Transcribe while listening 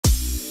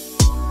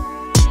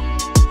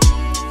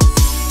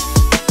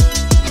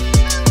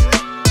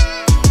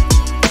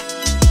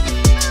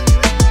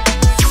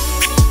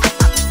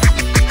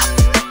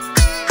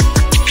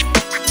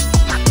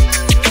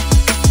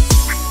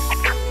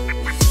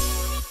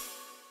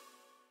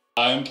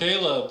I'm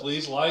Caleb.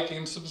 Please like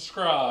and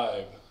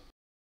subscribe.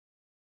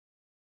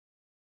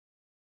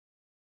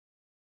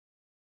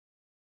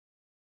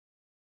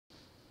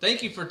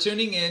 Thank you for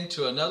tuning in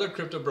to another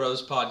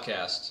CryptoBros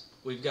podcast.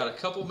 We've got a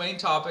couple main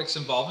topics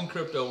involving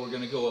crypto we're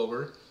going to go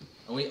over,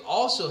 and we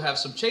also have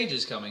some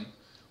changes coming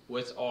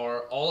with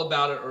our All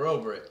About It or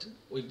Over It.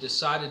 We've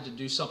decided to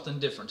do something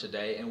different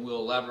today, and we'll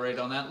elaborate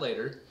on that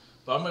later.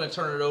 But I'm going to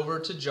turn it over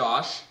to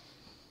Josh,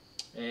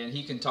 and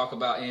he can talk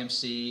about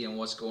AMC and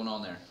what's going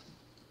on there.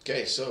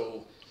 Okay,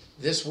 so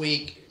this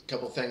week, a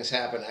couple things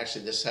happened.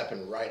 Actually, this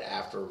happened right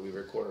after we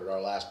recorded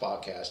our last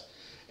podcast.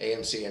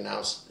 AMC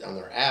announced on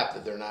their app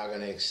that they're now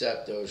going to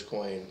accept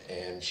Dogecoin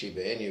and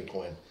Shiba Inu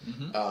coin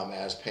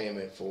as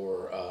payment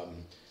for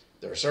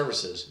their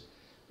services,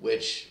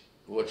 which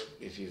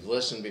if you've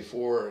listened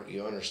before,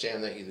 you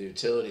understand that the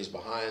utilities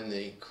behind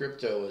the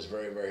crypto is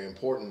very, very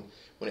important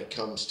when it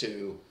comes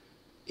to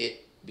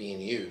it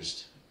being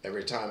used.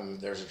 Every time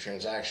there's a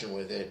transaction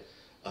with it,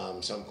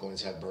 some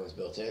coins have burns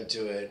built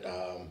into it,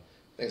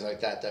 things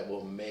like that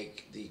will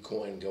make the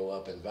coin go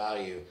up in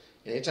value.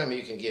 And anytime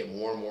you can get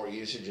more and more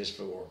usages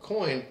for a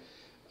coin,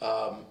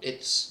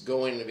 it's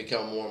going to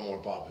become more and more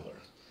popular.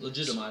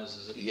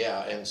 Legitimizes it.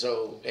 Yeah, and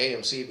so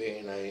AMC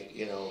being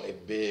a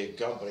big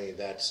company,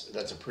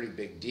 that's a pretty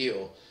big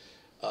deal.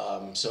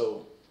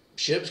 So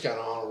SHIB's kind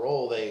of on a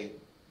roll. They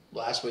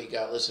last week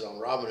got listed on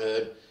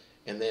Robinhood,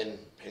 and then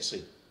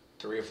basically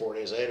 3 or 4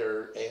 days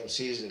later,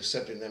 AMC is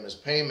accepting them as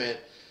payment.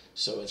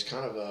 So it's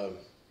kind of a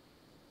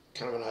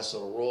nice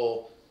little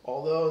roll.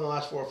 Although in the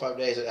last 4 or 5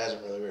 days, it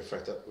hasn't really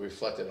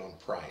reflected on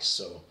price.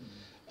 So,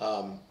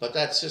 but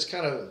that's just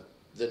kind of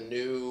the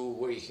new,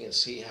 where you can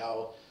see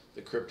how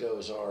the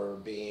cryptos are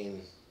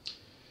being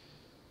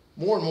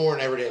more and more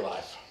in everyday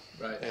life.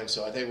 Right. And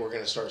so I think we're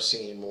going to start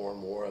seeing more and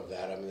more of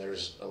that. I mean,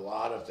 there's a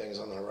lot of things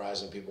on the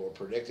horizon people are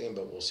predicting,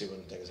 but we'll see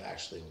when things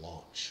actually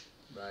launch.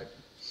 Right.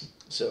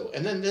 So,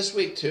 and then this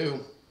week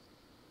too,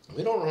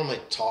 we don't normally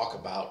talk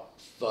about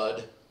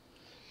FUD.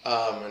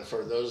 And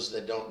for those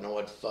that don't know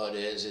what FUD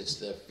is, it's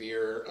the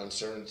fear,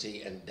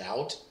 uncertainty, and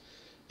doubt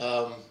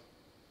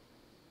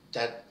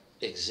that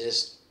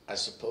exists. I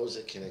suppose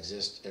it can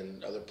exist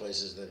in other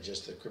places than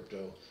just the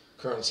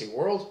cryptocurrency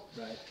world.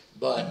 Right.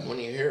 But when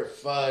you hear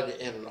FUD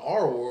in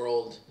our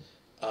world,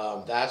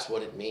 that's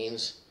what it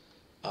means.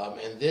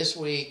 And this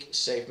week,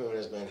 Safemoon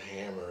has been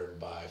hammered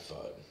by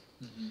FUD.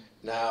 Mm-hmm.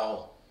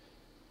 Now,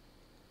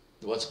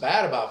 what's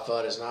bad about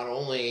FUD is not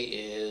only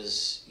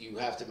is you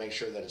have to make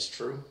sure that it's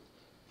true,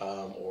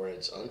 or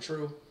it's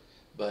untrue,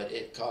 but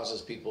it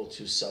causes people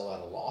to sell at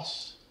a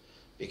loss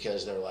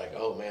because they're like,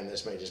 oh man,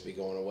 this may just be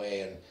going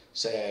away. And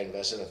say I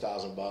invested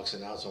 $1,000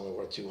 and now it's only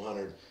worth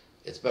 200.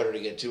 It's better to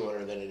get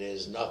 200 than it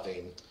is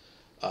nothing.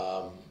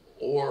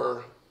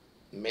 Or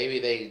maybe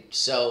they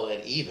sell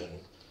at even.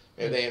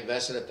 Maybe they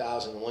invested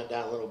 1,000 and went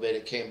down a little bit.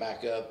 It came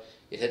back up.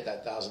 It hit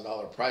that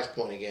 $1,000 price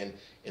point again,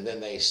 and then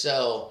they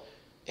sell.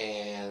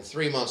 And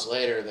 3 months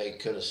later, they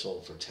could have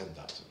sold for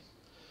 10,000.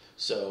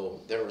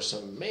 So there were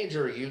some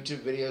major YouTube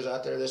videos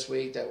out there this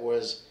week that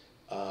was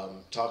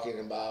talking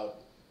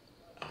about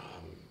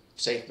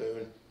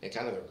Safemoon and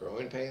kind of their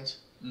growing pains.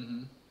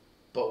 Mm-hmm.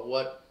 But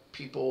what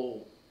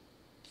people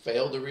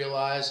failed to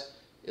realize,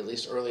 at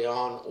least early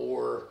on,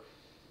 or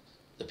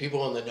the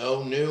people in the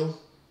know knew,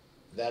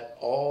 that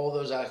all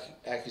those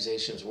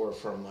accusations were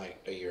from like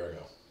a year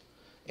ago.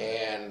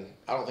 And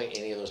I don't think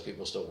any of those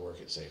people still work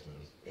at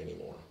Safemoon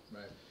anymore.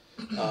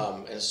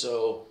 Right. And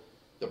so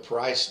the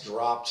price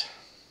dropped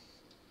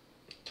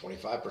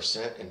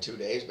 25% in 2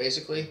 days,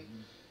 basically.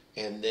 Mm-hmm.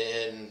 And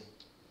then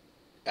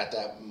at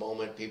that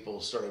moment, people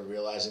started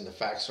realizing, the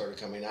facts started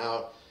coming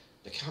out.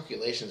 The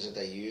calculations that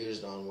they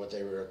used on what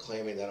they were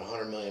claiming that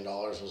 $100 million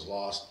was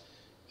lost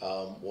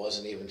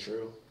wasn't even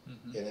true.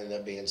 Mm-hmm. It ended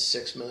up being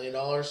 $6 million,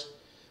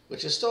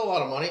 which is still a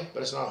lot of money,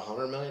 but it's not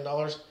 $100 million.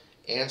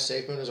 And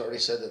Safemoon has already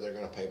said that they're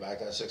going to pay back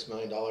that $6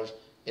 million,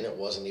 and it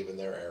wasn't even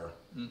their error.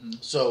 Mm-hmm.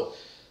 So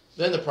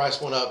then the price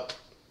went up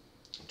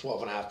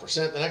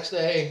 12.5% the next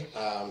day,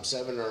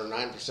 7 or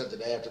 9% the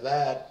day after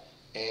that,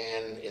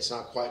 and it's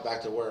not quite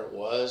back to where it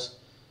was.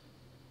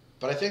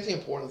 But I think the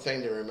important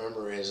thing to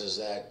remember is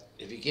that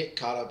if you get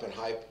caught up in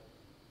hype,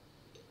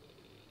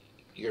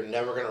 you're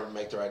never going to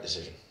make the right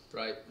decision.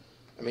 Right.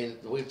 I mean,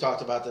 we've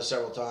talked about this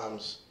several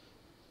times.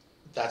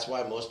 That's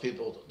why most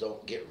people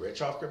don't get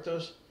rich off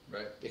cryptos.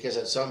 Right. Because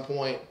at some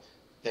point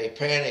they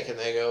panic and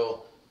they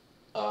go,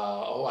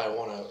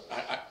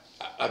 I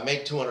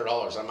make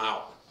 $200, I'm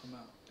out. Yeah.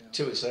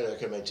 2 weeks later, I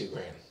could have made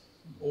 $2,000.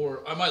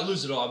 Or I might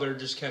lose it all. I better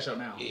just cash out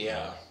now.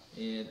 Yeah.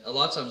 And a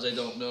lot of times they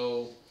don't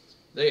know,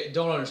 they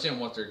don't understand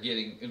what they're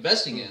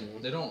investing in.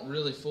 Mm-hmm. They don't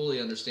really fully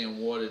understand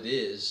what it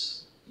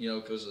is,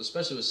 because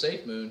especially with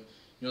Safemoon,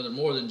 they're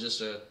more than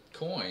just a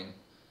coin.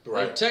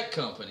 Right. They're a tech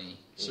company.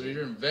 So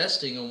you're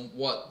investing in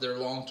what their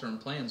long-term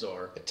plans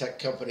are. A tech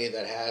company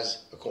that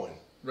has a coin.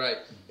 Right.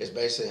 Is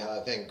basically how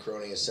I think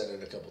Crony has said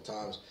it a couple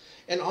times.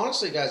 And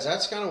honestly, guys,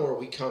 that's kind of where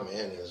we come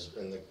in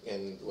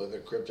with the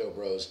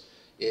CryptoBros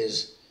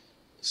is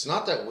it's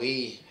not that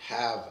we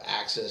have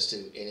access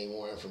to any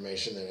more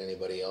information than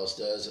anybody else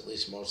does, at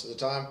least most of the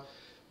time,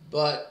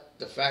 but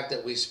the fact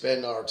that we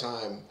spend our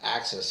time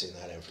accessing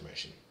that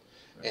information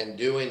and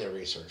doing the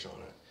research on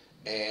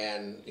it.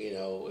 And, you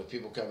know, if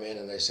people come in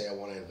and they say, I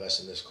want to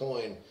invest in this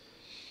coin,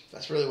 if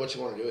that's really what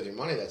you want to do with your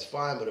money, that's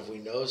fine. But if we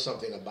know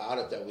something about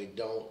it that we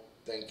don't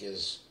think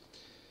is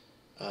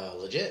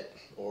legit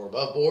or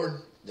above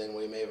board, then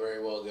we may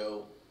very well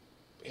go,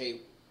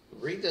 hey,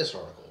 read this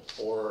article,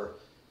 or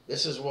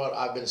this is what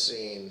I've been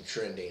seeing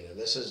trending, and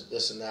this is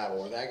this and that,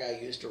 or that guy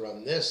used to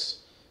run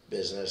this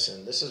business,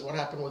 and this is what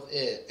happened with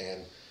it.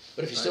 And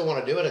but if you still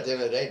want to do it, at the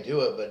end of the day,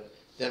 do it. But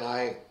then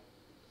I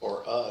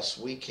or us,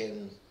 we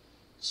can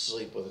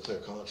sleep with a clear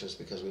conscience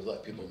because we've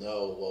let people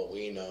know what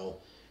we know.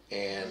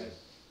 And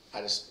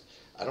I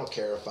don't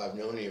care if I've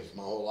known you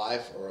my whole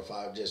life or if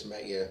I've just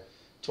met you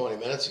 20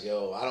 minutes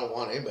ago. I don't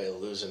want anybody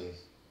losing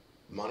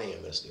money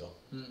in this deal.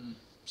 Mm-mm.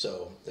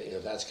 So, you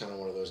know, that's kind of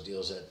one of those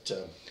deals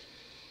that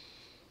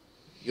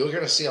you're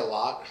going to see a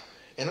lot.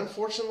 And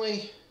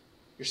unfortunately,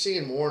 you're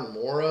seeing more and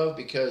more of,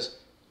 because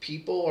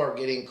people are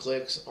getting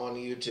clicks on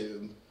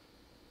YouTube,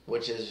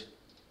 which is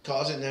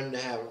causing them to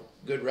have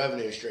good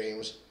revenue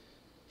streams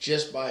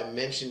just by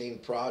mentioning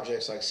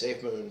projects like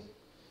Safemoon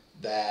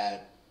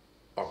that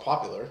are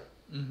popular.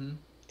 Mm-hmm.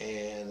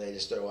 And they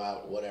just throw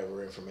out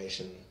whatever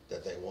information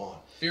that they want.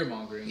 Fear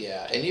mongering.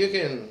 Yeah, and you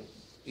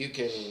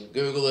can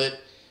Google it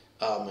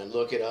and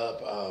look it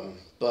up,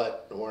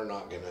 but we're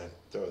not going to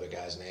throw the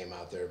guy's name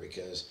out there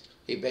because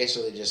he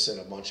basically just sent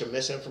a bunch of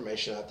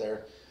misinformation out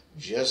there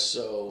just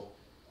so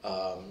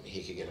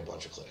he could get a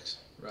bunch of clicks.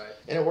 Right.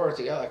 And it worked.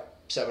 He got like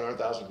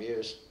 700,000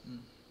 views. Mm.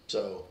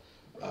 So,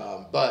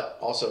 but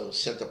also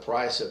sent the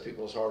price of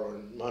people's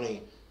hard-earned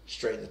money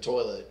straight in the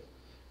toilet.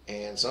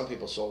 And some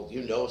people sold,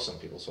 some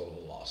people sold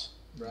at a loss.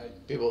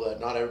 Right. People that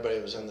not everybody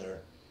was in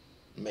there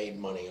made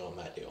money on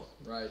that deal.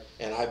 Right.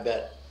 And I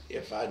bet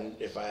if I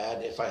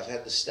had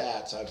the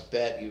stats, I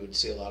bet you would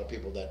see a lot of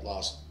people that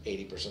lost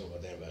 80% of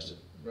what they invested.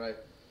 Right.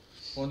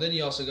 Well, and then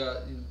you also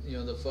got, you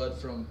know, the FUD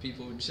from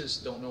people who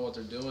just don't know what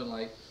they're doing,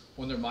 like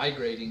when they're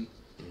migrating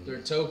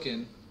their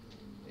token,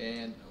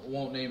 and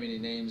won't name any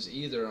names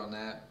either on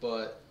that,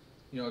 but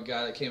you know, a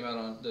guy that came out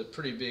on, the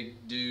pretty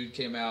big dude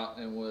came out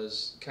and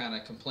was kind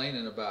of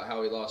complaining about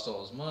how he lost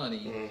all his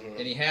money, mm-hmm.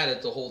 and he had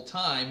it the whole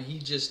time. He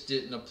just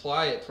didn't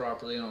apply it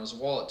properly on his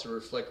wallet to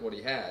reflect what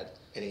he had.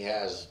 And he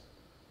has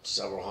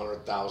several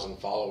 100,000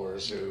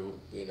 followers who,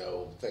 you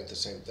know, think the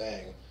same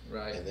thing.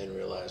 Right. And then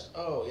realized,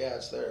 oh, yeah,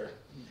 it's there.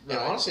 Right. And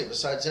honestly,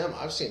 besides him,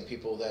 I've seen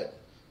people that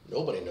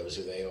nobody knows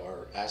who they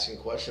are asking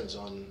questions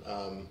on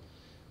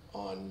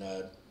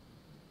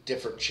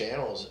different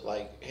channels,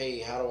 like, hey,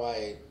 how do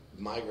I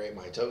migrate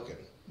my token?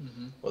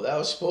 Mm-hmm. Well, that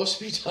was supposed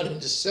to be done in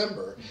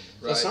December.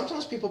 Right. So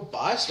sometimes people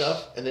buy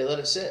stuff and they let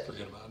it sit.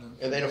 Forget about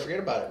it. And they don't forget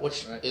about it,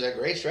 which is a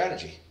great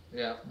strategy.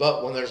 Yeah.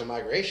 But when there's a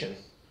migration,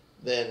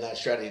 then that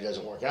strategy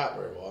doesn't work out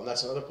very well. And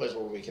that's another place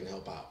where we can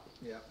help out.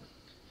 Yeah.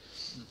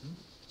 Mm-hmm.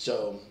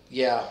 So,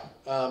 yeah.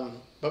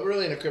 But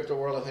really in the crypto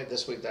world, I think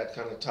this week that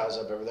kind of ties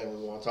up everything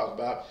we want to talk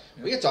about.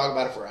 Yeah. We could talk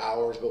about it for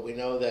hours, but we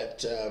know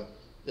that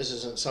this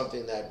isn't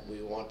something that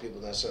we want people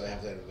to necessarily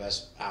have to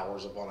invest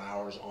hours upon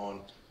hours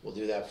on. We'll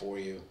do that for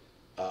you.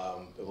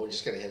 But we're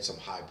just going to hit some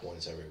high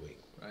points every week.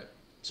 Right.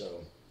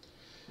 So,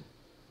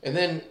 and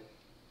then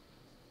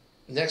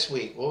next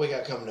week, what we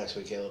got coming next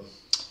week, Caleb?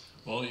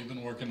 Well, you've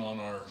been working on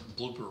our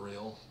blooper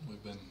reel.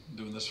 We've been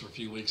doing this for a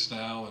few weeks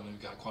now, and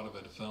we've got quite a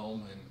bit of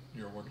film, and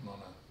you're working on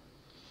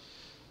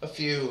a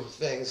few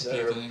things that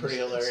are pretty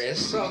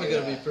hilarious. It's probably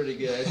going to be pretty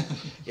good.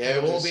 Yeah,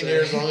 it won't be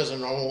near as long as a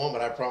normal one,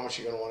 but I promise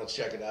you're going to want to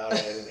check it out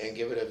and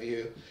give it a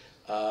view.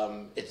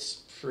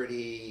 It's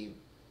pretty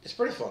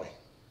funny.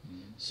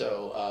 Mm-hmm.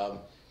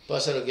 So,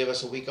 plus it'll give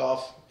us a week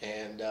off,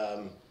 and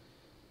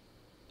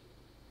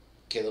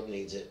Caleb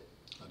needs it.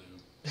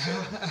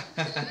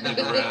 Need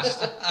to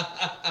rest.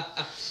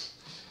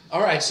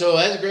 All right, so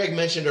as Greg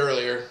mentioned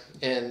earlier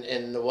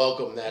in the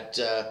welcome,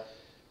 that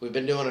we've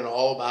been doing an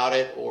all about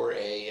it or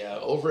a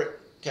over it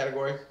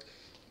category.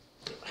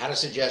 Had a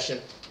suggestion.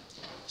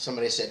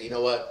 Somebody said, you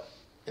know what?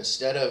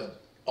 Instead of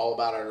all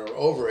about it or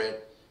over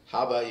it,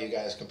 how about you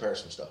guys compare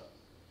some stuff?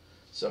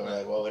 So we're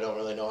like, well, we don't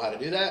really know how to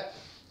do that.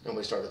 And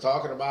we started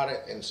talking about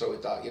it. And so we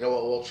thought, you know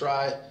what, we'll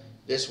try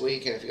this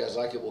week. And if you guys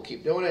like it, we'll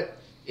keep doing it.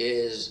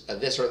 Is a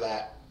this or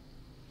that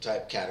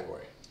type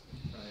category.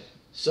 Right.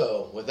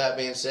 So with that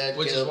being said,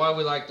 which is why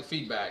we like the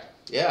feedback.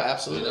 Yeah,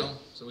 absolutely. You know?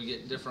 So we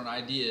get different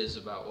ideas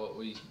about what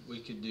we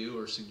could do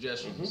or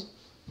suggestions.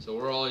 Mm-hmm. So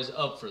we're always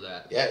up for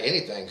that. Yeah,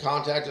 anything.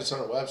 Contact us on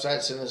our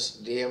website. Send us,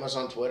 DM us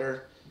on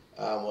Twitter.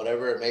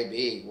 Whatever it may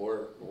be,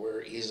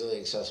 we're easily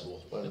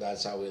accessible.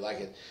 That's how we like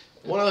it.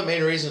 One of the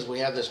main reasons we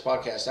have this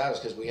podcast out is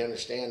because we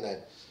understand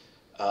that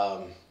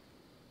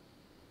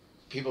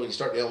people, you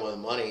start dealing with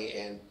money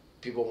and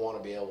people want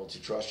to be able to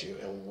trust you,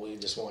 and we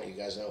just want you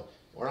guys to know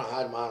we're not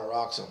hiding behind a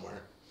rock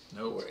somewhere.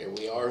 No, nope.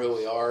 We are who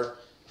we are.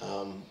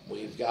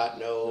 We've got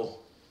no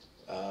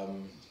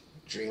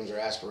dreams or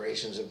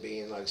aspirations of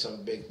being like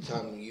some big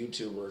time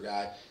YouTuber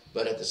guy,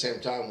 but at the same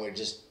time, we're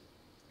just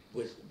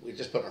we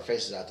just put our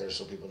faces out there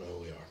so people know who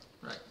we are.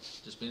 Right.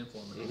 Just being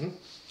informative. Mm-hmm.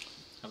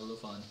 Have a little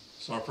fun.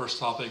 So our first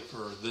topic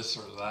for this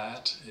or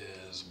that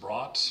is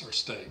brats or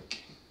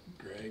steak.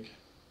 Greg,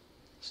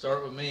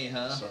 Start with me,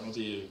 huh? starting with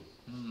you.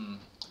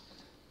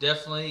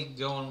 Definitely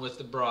going with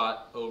the brat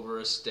over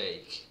a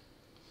steak.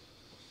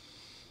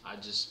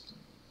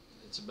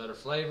 It's a better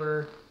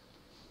flavor.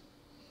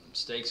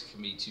 Steaks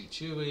can be too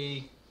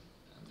chewy.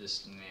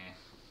 Nah.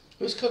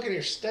 Who's cooking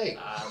your steak?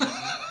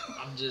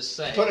 I'm just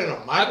saying. Put it in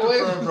a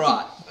microwave? I prefer a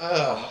brat.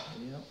 Oh,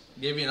 Yep.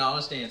 Give you an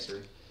honest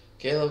answer.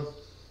 Caleb.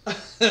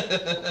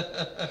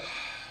 It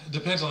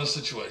depends on the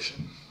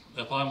situation.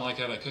 If I'm like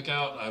at a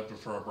cookout, I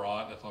prefer a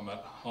brat. If I'm at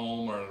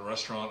home or at a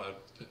restaurant,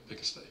 I'd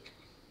pick a steak.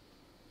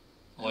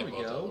 I like There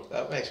we both go. of them.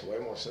 That makes way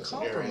more sense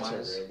than your answer,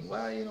 Compromise. Greg.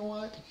 Well, you know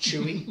what?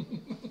 Chewy.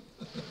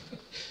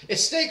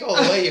 It's steak all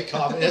the way, you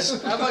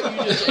communist. How about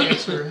you just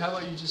answer?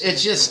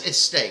 It's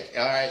steak,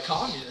 all right?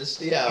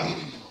 Communist. Yeah.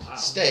 Wow.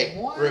 Steak.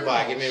 Wow.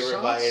 Ribeye. Give me a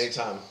ribeye Shots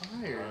anytime.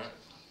 fired. All right.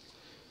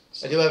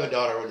 I do have a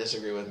daughter who would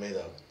disagree with me,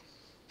 though.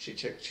 She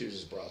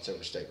chooses brats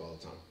over steak all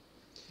the time.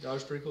 That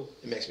was pretty cool.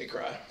 It makes me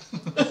cry.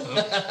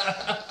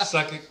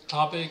 Second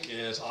topic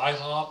is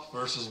IHOP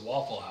versus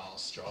Waffle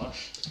House.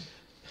 Josh.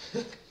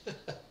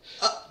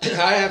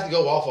 I have to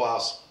go Waffle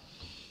House.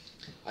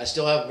 I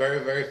still have very,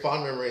 very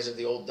fond memories of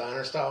the old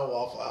diner style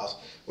Waffle House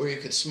where you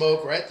could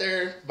smoke right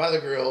there by the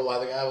grill while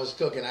the guy was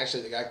cooking.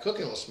 Actually, the guy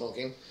cooking was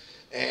smoking.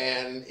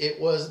 And it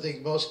was the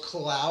most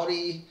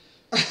cloudy,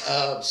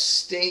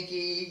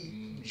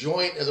 stinky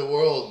joint in the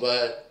world,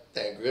 but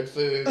they had good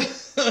food.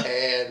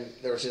 And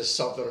there was just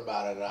something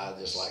about it. I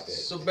just liked it.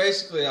 So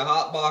basically, a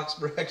hot box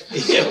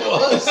breakfast. It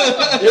was.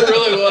 It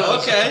really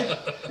was. Okay.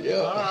 Yeah.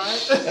 All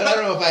right. And I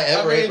don't know if I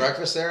ever ate mean-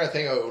 breakfast there. I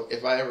think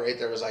if I ever ate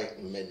there, it was like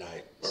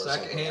midnight. Or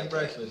Secondhand something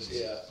like breakfast.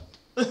 that.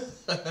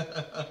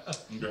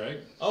 Yeah. Greg.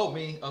 Oh,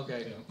 me?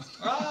 Okay.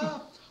 I'm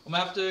going to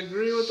have to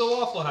agree with the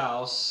Waffle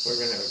House. We're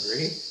going to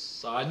agree?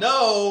 So I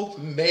know.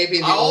 Maybe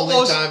the I only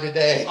almost- time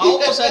today. I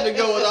almost had to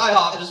go with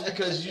IHOP just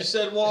because you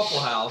said Waffle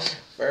House.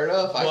 Fair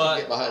enough. I can But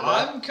get behind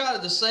that. I'm kind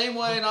of the same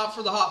way, not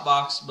for the hot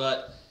box,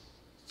 but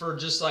for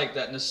just like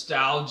that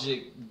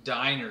nostalgic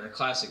diner,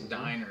 classic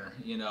diner.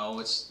 You know,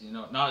 it's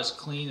not as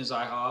clean as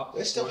IHOP.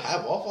 They still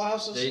have Waffle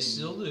Houses? They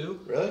still do.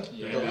 Really?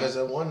 Yeah. Because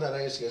the one that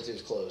I used to go to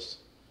is closed.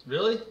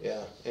 Really?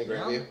 Yeah, in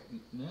Grandview.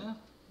 Yeah. I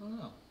don't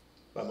know.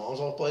 My mom's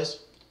old place?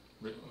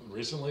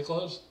 Recently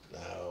closed?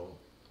 No.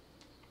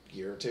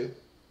 Year or two?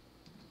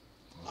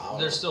 I don't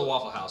There's know. still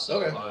Waffle House.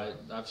 So Okay.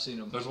 I've seen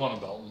them. There's one in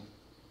Belton.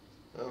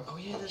 Oh,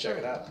 yeah, I'll that's check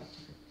right. it out.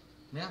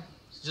 Yeah.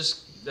 It's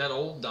just that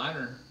old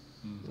diner.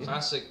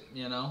 Classic,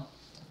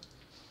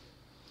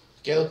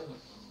 Caleb?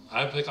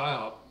 I pick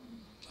IHOP.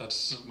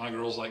 That's my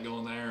girls like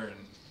going there, and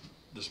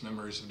just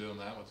memories of doing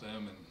that with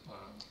them and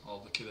all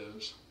the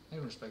kiddos. I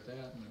can respect that.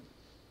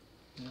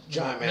 Yeah.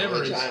 Giant man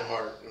with a Memories. giant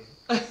heart.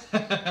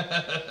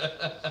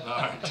 All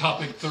right,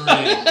 topic 3.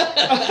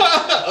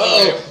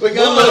 Oh, we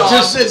got a little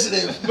too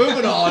sensitive.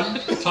 Moving on.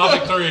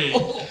 Topic 3.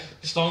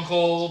 Stone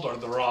Cold or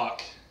The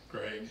Rock,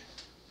 Greg?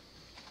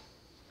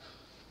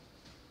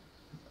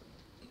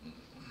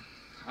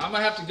 I'm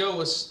gonna have to go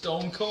with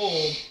Stone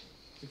Cold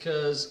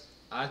because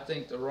I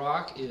think The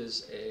Rock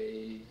is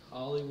a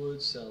Hollywood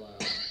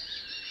sellout.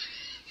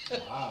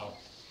 Wow.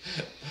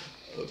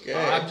 Okay.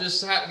 I'm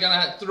just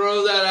gonna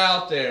throw that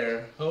out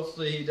there.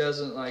 Hopefully he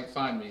doesn't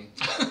find me.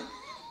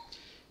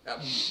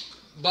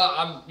 But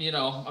I'm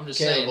just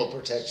Caleb saying. will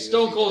protect you.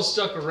 Stone Cold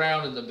stuck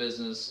around in the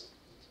business.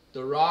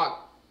 The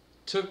Rock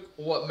took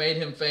what made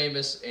him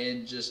famous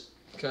and just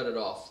cut it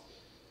off.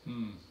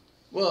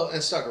 Well,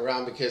 and stuck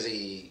around because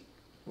he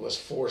was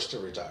forced to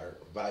retire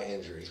by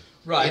injury.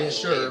 Right, He didn't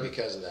sure. leave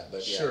because of that,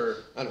 but yeah, Sure.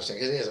 I understand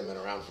because he hasn't been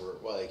around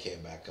he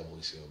came back a couple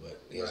weeks ago, but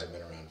he hasn't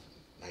Right. been around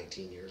for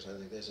 19 years. I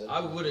think they said. I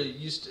would have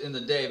in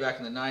the day back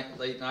in the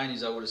late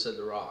 '90s. I would have said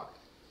The Rock.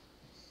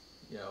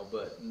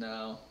 But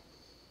no,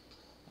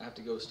 I have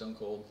to go Stone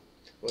Cold.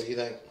 What do you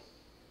think?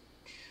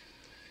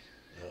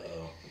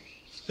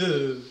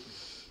 Uh-oh.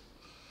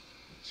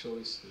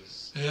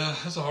 Choices. Yeah,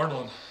 that's a hard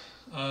one.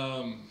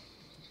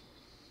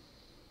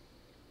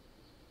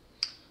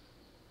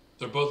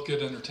 They're both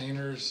good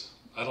entertainers.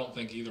 I don't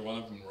think either one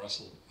of them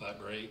wrestled that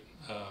great.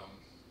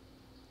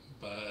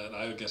 But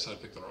I guess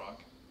I'd pick The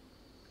Rock.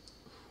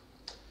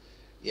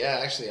 Yeah,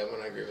 actually, I'm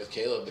going to agree with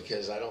Caleb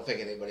because I don't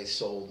think anybody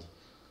sold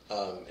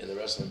in the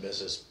wrestling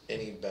business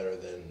any better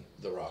than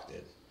The Rock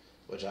did,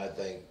 which I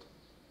think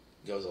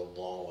goes a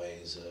long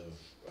ways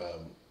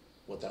of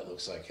what that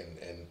looks like,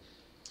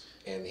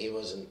 and he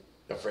wasn't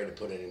afraid to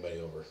put anybody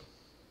over.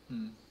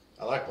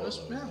 I like both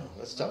of them. Though.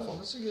 That's a tough one.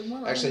 That's a good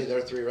one. Actually, their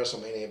 3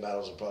 WrestleMania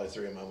battles are probably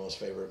 3 of my most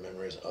favorite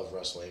memories of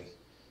wrestling.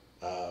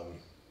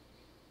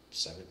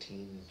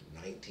 17,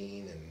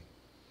 19, and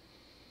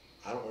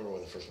I don't remember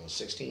when the first one was.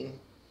 16?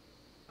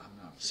 I'm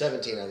not.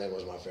 17, I think,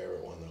 was my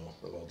favorite one,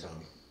 though, of all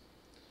time.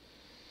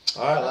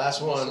 All right,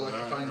 last one.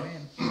 Electrifying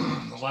man.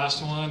 The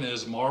last one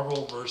is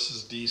Marvel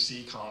versus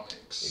DC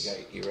Comics.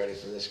 You ready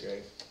for this,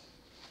 Greg?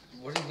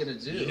 What are you gonna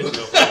do? You can go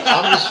for it.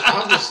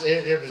 I'm just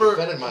here to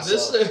defend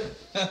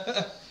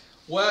myself.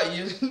 Well,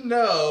 you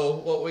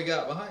know what we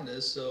got behind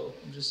us, so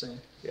I'm just saying.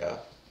 Yeah.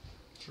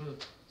 True.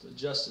 The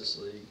Justice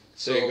League.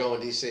 So you're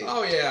going DC.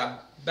 Oh, yeah.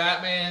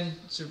 Batman,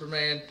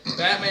 Superman.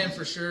 Batman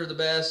for sure the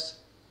best.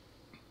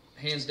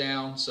 Hands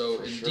down. So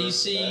For in sure,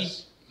 DC. the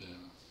best. Yeah.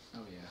 Oh,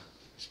 yeah.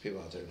 There's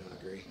people out there don't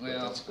agree. but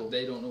Well, that's cool.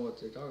 they don't know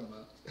what they're talking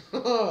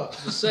about.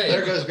 Just saying.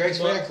 There goes Greg's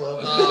fan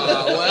club.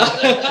 Well,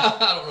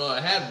 I don't know. I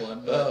had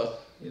one, but Oh,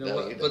 you know no,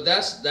 what? you But don't.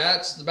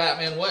 that's the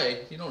Batman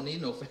way. You don't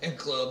need no fan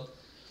club.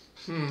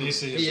 DC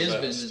is He the is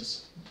best.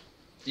 vengeance.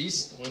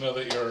 DC. We know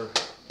that you're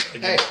Hey,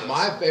 against this.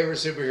 my favorite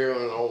superhero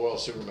in the whole world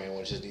is Superman,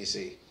 which is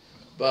DC.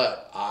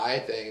 But I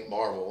think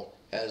Marvel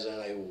has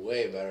done a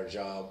way better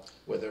job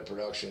with their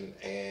production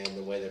and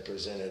the way they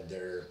presented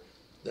their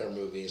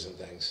movies and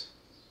things.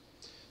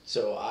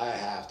 So I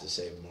have to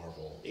say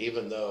Marvel,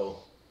 even though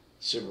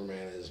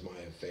Superman is my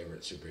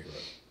favorite superhero.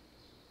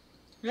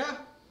 Yeah,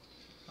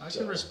 I So-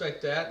 can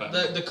respect that.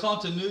 Batman. The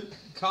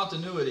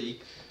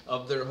continuity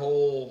of their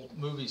whole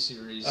movie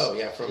series. Oh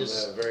yeah, from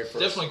is the very first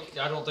definitely,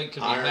 I don't think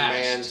can be Iron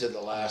Man matched. to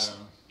the last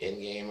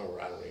Endgame,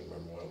 or I don't even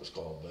remember what it was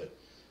called, but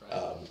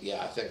Right.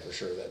 yeah, I think for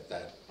sure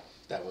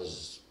that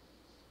was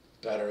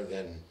better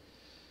than.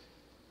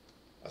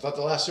 I thought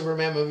the last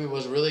Superman movie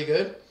was really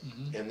good,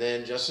 and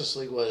then Justice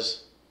League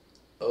was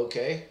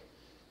okay,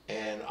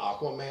 and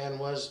Aquaman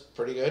was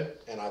pretty good,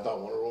 and I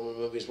thought Wonder Woman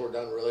movies were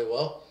done really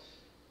well,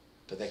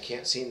 but they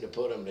can't seem to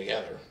put them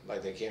together.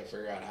 Like they can't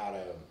figure out how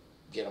to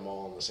get them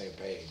all on the same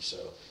page. So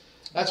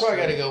that's why I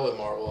got to go with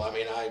Marvel. I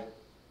mean,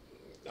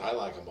 I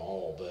like them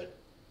all, but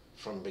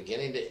from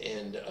beginning to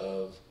end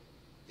of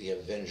the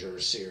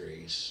Avengers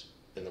series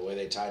and the way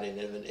they tied in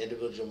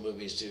individual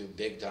movies to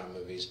big time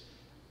movies,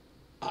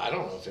 I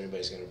don't know if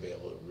anybody's going to be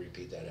able to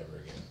repeat that ever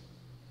again.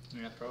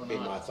 Yeah, Would probably be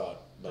my not.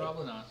 thought, but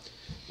Probably not.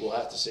 we'll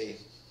have to see.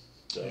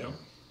 So, Yeah.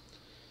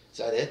 is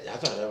that it? I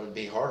thought that would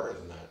be harder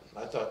than that.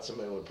 I thought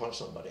somebody would punch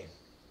somebody.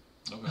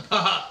 Okay.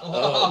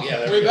 Oh, yeah,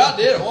 there we we about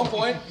go. did at one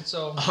point.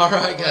 So All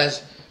right,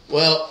 guys.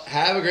 Well,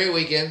 have a great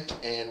weekend,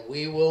 and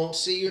we will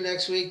see you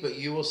next week. But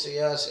you will see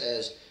us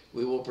as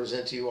we will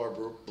present to you our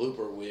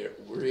blooper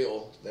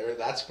reel. There,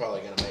 that's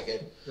probably going to make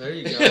it. there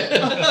you go.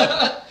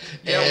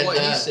 Yeah, And, what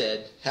he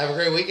said. Have a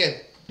great weekend.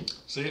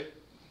 See you.